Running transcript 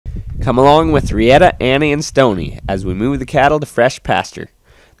Come along with Reata, Annie, and Stoney as we move the cattle to fresh pasture.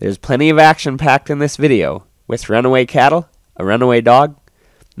 There's plenty of action packed in this video, with runaway cattle, a runaway dog.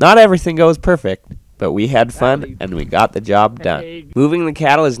 Not everything goes perfect, but we had fun and we got the job done. Moving the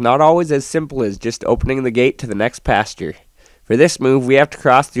cattle is not always as simple as just opening the gate to the next pasture. For this move, we have to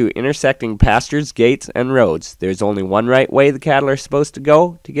cross through intersecting pastures, gates, and roads. There's only one right way the cattle are supposed to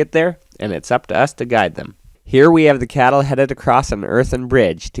go to get there, and it's up to us to guide them. Here we have the cattle headed across an earthen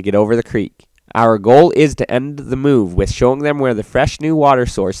bridge to get over the creek. Our goal is to end the move with showing them where the fresh new water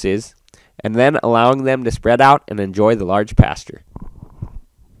source is, and then allowing them to spread out and enjoy the large pasture.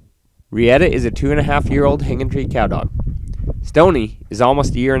 Reata is a 2.5-year-old hanging tree cowdog. Stoney is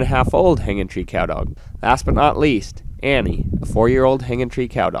almost a 1.5-year-old hanging tree cowdog. Last but not least, Annie, a 4-year-old hanging tree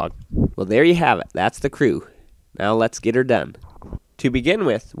cowdog. Well, there you have it. That's the crew. Now let's get her done. To begin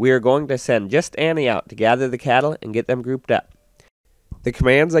with, we are going to send just Annie out to gather the cattle and get them grouped up. The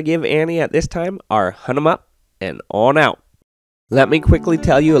commands I give Annie at this time are hunt 'em up and on out. Let me quickly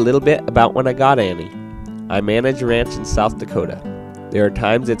tell you a little bit about when I got Annie. I manage a ranch in South Dakota. There are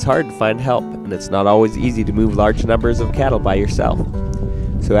times it's hard to find help, and it's not always easy to move large numbers of cattle by yourself.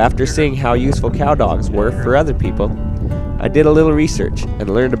 So after seeing how useful cow dogs were for other people, I did a little research and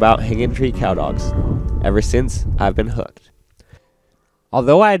learned about hanging tree cow dogs. Ever since, I've been hooked.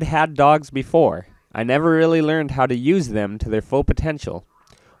 Although I'd had dogs before, I never really learned how to use them to their full potential,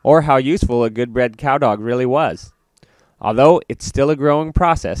 or how useful a good-bred cow dog really was. Although it's still a growing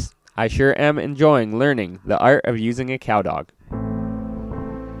process, I sure am enjoying learning the art of using a cow dog.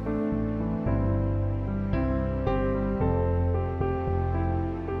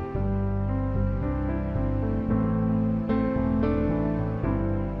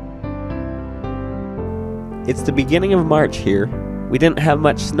 It's the beginning of March here. We didn't have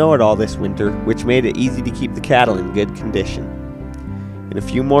much snow at all this winter, which made it easy to keep the cattle in good condition. In a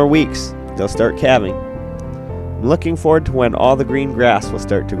few more weeks, they'll start calving. I'm looking forward to when all the green grass will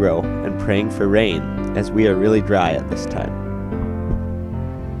start to grow, and praying for rain, as we are really dry at this time.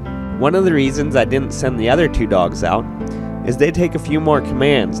 One of the reasons I didn't send the other 2 dogs out is they take a few more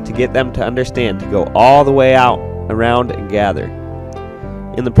commands to get them to understand to go all the way out, around, and gather.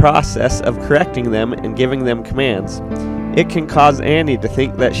 In the process of correcting them and giving them commands, it can cause Annie to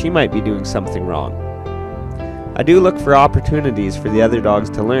think that she might be doing something wrong. I do look for opportunities for the other dogs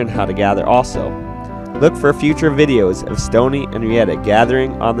to learn how to gather also. Look for future videos of Stoney and Reata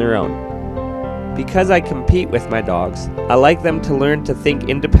gathering on their own. Because I compete with my dogs, I like them to learn to think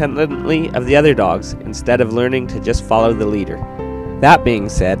independently of the other dogs instead of learning to just follow the leader. That being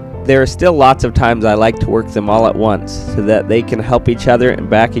said, there are still lots of times I like to work them all at once so that they can help each other and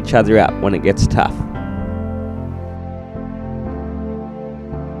back each other up when it gets tough.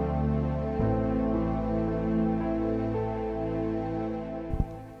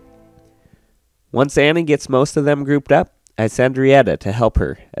 Once Annie gets most of them grouped up, I send Reata to help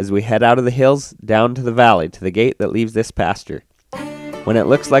her as we head out of the hills down to the valley to the gate that leaves this pasture. When it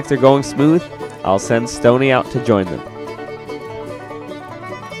looks like they're going smooth, I'll send Stoney out to join them.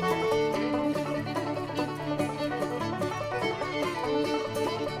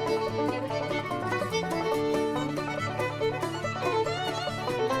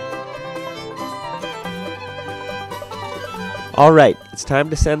 Alright, it's time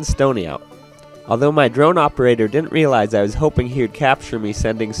to send Stoney out. Although my drone operator didn't realize I was hoping he would capture me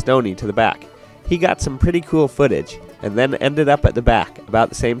sending Stoney to the back, he got some pretty cool footage, and then ended up at the back about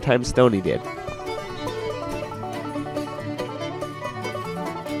the same time Stoney did.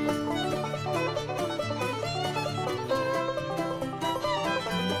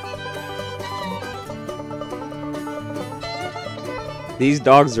 These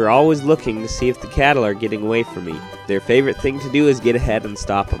dogs are always looking to see if the cattle are getting away from me. Their favorite thing to do is get ahead and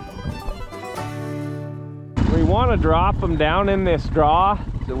stop them. We want to drop them down in this draw,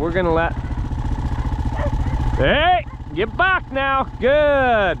 so we're going to let... Hey! Get back now!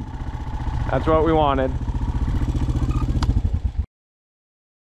 Good! That's what we wanted.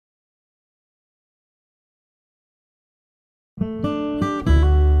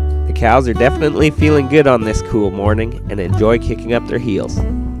 The cows are definitely feeling good on this cool morning and enjoy kicking up their heels.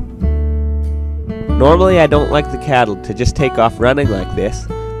 Normally I don't like the cattle to just take off running like this,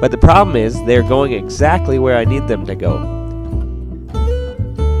 but the problem is they're going exactly where I need them to go.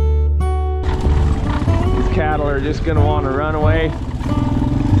 These cattle are just going to want to run away.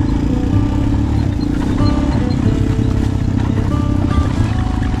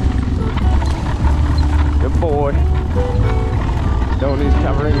 Good boy. Stoney's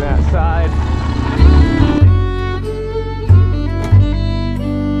covering that side.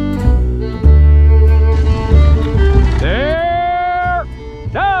 There!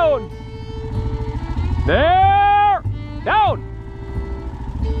 No! There! Down!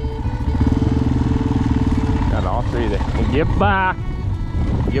 Got all three there. And get back!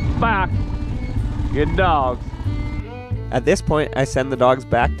 Get back! Good dogs. At this point, I send the dogs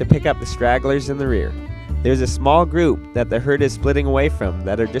back to pick up the stragglers in the rear. There's a small group that the herd is splitting away from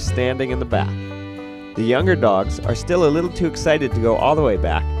that are just standing in the back. The younger dogs are still a little too excited to go all the way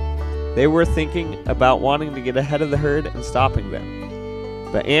back. They were thinking about wanting to get ahead of the herd and stopping them.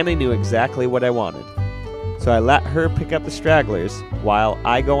 But Annie knew exactly what I wanted. So I let her pick up the stragglers while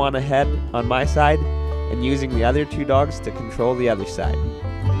I go on ahead on my side and using the other two dogs to control the other side.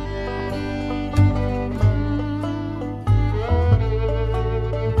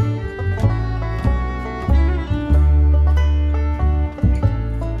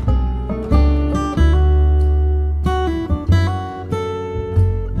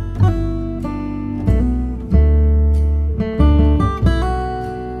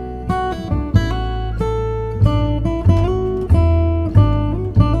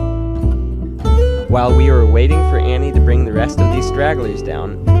 While we were waiting for Annie to bring the rest of these stragglers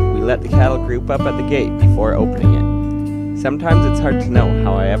down, we let the cattle group up at the gate before opening it. Sometimes it's hard to know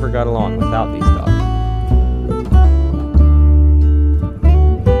how I ever got along without these dogs.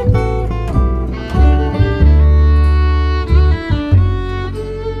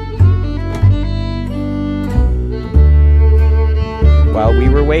 While we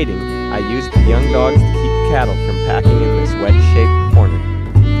were waiting, I used the young dogs to keep the cattle from packing in this wedge-shaped corner.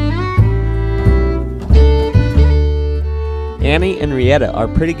 Annie and Reata are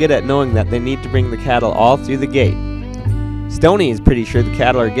pretty good at knowing that they need to bring the cattle all through the gate. Stoney is pretty sure the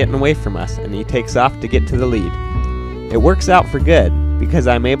cattle are getting away from us, and he takes off to get to the lead. It works out for good, because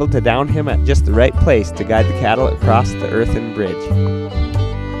I'm able to down him at just the right place to guide the cattle across the earthen bridge.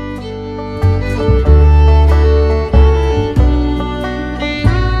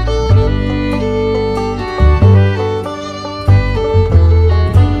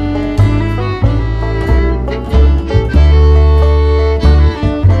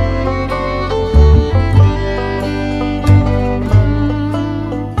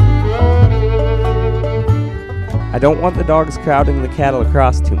 I don't want the dogs crowding the cattle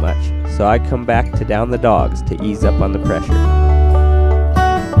across too much, so I come back to down the dogs to ease up on the pressure.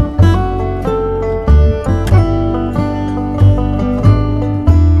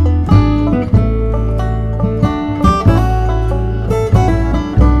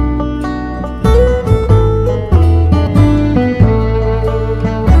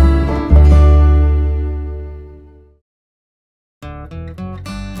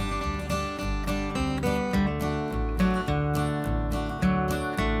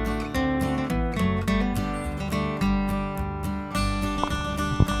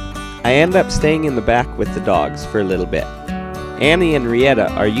 I end up staying in the back with the dogs for a little bit. Annie and Reata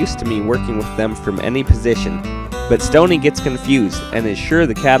are used to me working with them from any position, but Stoney gets confused and is sure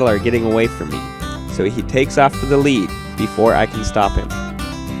the cattle are getting away from me, so he takes off for the lead before I can stop him.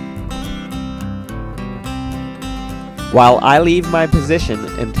 While I leave my position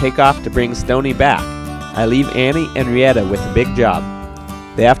and take off to bring Stoney back, I leave Annie and Reata with a big job.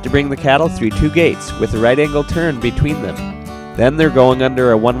 They have to bring the cattle through two gates with a right angle turn between them. Then they're going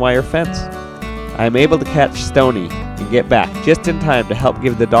under a one-wire fence. I am able to catch Stoney and get back just in time to help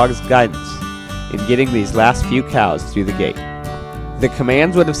give the dogs guidance in getting these last few cows through the gate. The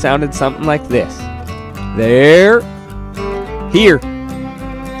commands would have sounded something like this. There. Here.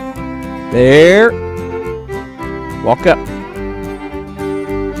 There. Walk up.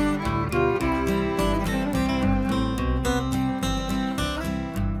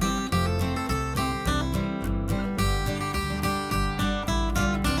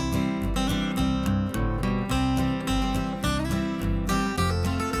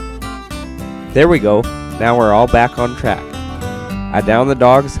 There we go, now we're all back on track. I down the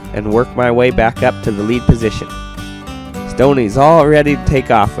dogs and work my way back up to the lead position. Stoney's all ready to take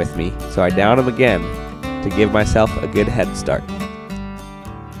off with me, so I down him again to give myself a good head start.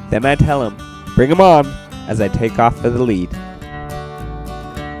 Then I tell him, bring him on, as I take off for the lead.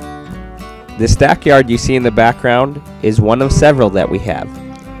 The stackyard you see in the background is one of several that we have.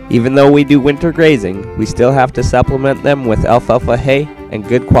 Even though we do winter grazing, we still have to supplement them with alfalfa hay and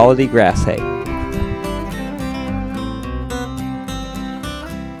good quality grass hay.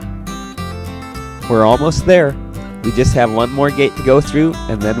 We're almost there. We just have one more gate to go through,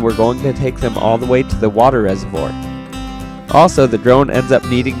 and then we're going to take them all the way to the water reservoir. Also, the drone ends up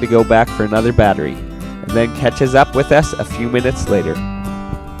needing to go back for another battery, and then catches up with us a few minutes later.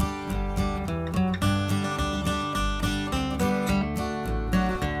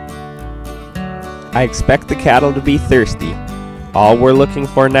 I expect the cattle to be thirsty, All we're looking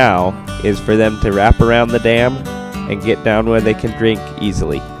for now is for them to wrap around the dam and get down where they can drink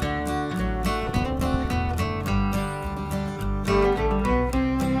easily.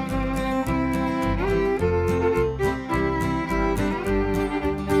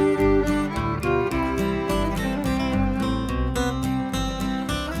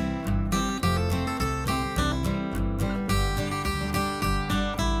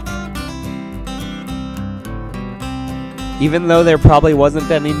 Even though there probably wasn't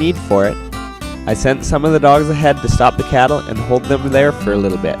any need for it, I sent some of the dogs ahead to stop the cattle and hold them there for a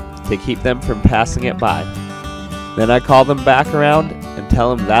little bit to keep them from passing it by. Then I call them back around and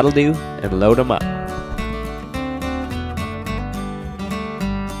tell them that'll do and load them up.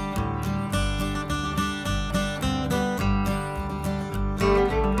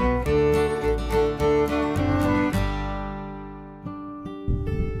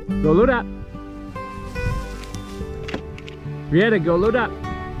 Go load up. Reata, go load up.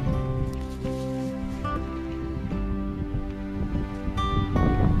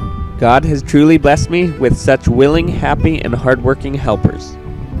 God has truly blessed me with such willing, happy, and hardworking helpers.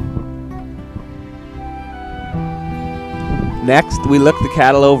 Next, we look the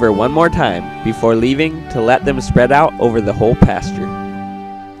cattle over one more time before leaving to let them spread out over the whole pasture.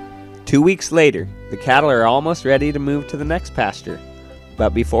 2 weeks later, the cattle are almost ready to move to the next pasture.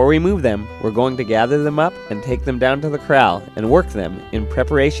 But before we move them, we're going to gather them up and take them down to the corral and work them in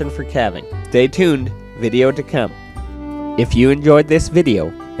preparation for calving. Stay tuned, video to come. If you enjoyed this video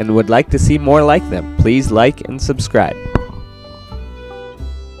and would like to see more like them, please like and subscribe.